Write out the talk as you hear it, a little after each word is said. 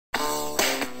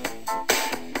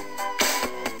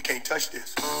touch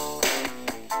this. You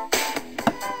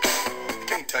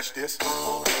can't touch this. You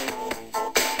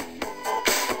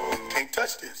can't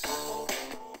touch this.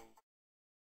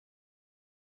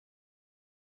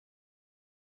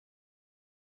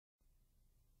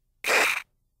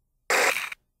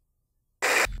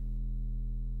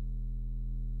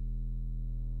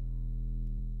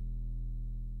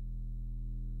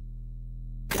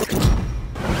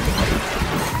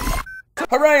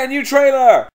 Hooray, a new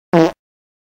trailer! Oh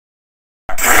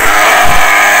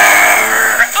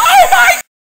my!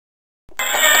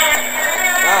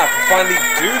 Ah, I can finally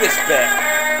do this bit.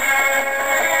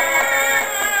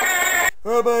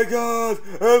 Oh my god!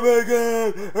 Oh my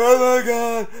god! Oh my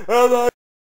god! Oh my...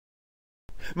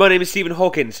 My name is Stephen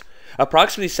Hawkins.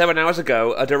 Approximately 7 hours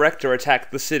ago, a director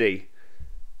attacked the city.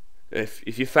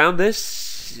 If you found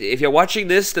this, if you're watching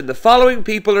this, then the following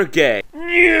people are gay.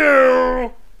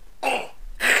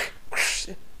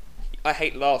 I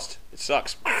hate Lost. It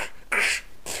sucks.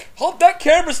 Hold that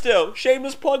camera still!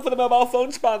 Shameless plug for the mobile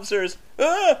phone sponsors.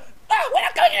 We're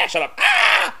not going there. Shut up.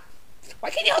 Why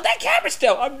can't you hold that camera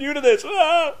still? I'm new to this.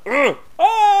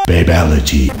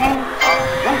 Babality.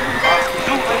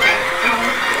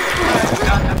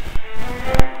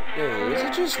 Hey, is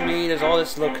it just me? Does all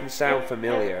this look and sound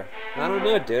familiar? I don't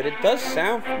know, dude. It does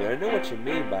sound familiar. I know what you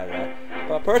mean by that.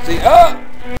 But personally,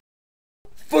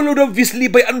 followed obviously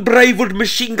by unbridled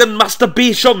machine gun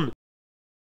masturbation.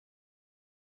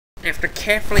 After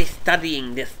carefully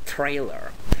studying this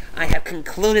trailer, I have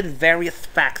concluded various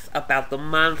facts about the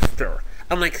monster.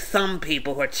 Unlike some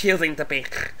people who are choosing to be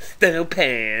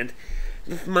stupid,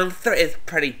 this monster is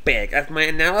pretty big. As my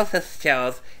analysis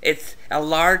shows, it's a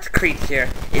large creature,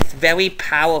 it's very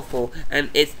powerful, and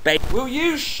it's Will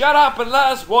you shut up and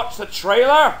let us watch the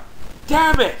trailer?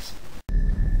 Damn it!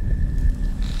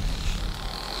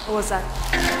 What was that?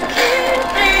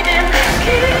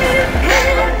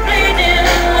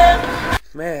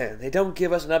 Man, they don't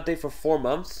give us an update for 4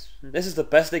 months? This is the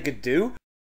best they could do?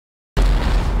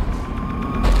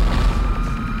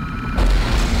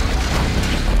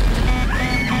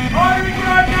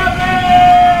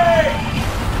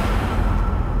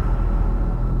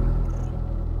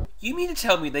 You mean to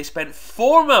tell me they spent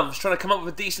 4 months trying to come up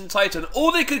with a decent title and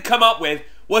all they could come up with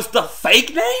was the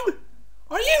fake name?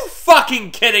 Are you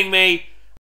fucking kidding me?